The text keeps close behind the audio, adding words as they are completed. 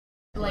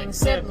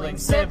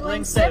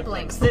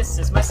Siblings. This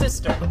is my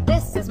sister.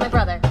 This is my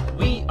brother.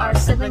 We are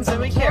siblings and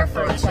we care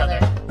for each other.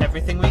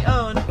 Everything we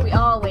own, We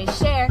always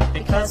share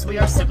because we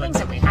are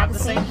siblings and we have the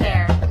same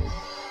hair.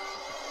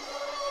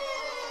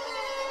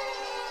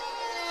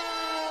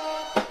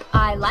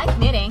 I like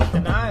knitting.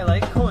 And I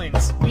like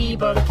coins. We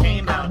both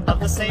came out of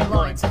the same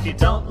loins. If you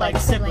don't like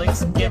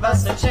siblings, give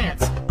us a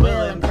chance.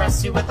 We'll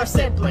impress you with our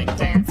sibling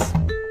dance.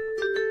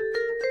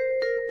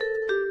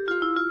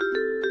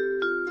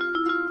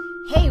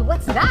 Hey,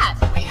 what's that?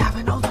 We have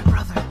an older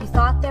brother, You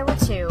thought there were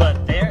two.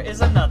 but there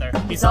is another.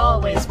 He's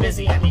always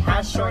busy and he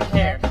has short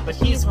hair, but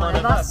he's one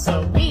of us,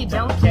 so we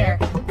don't care.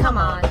 Come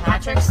on,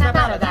 Patrick, snap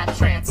out of that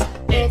trance.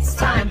 It's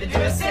time to do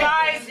a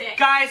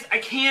Guys, I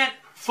can't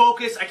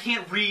focus, I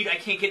can't read, I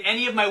can't get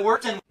any of my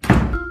work done.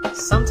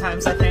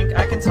 Sometimes I think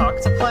I can talk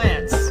to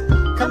plants.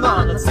 Come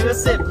on, let's do a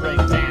sibling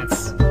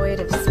dance. Void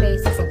of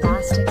space is a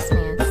vast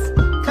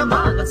expanse. Come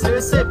on, let's do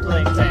a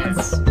sibling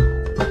dance.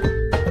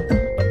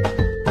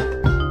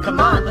 Come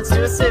on, let's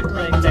do a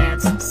sibling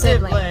dance.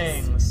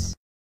 Siblings.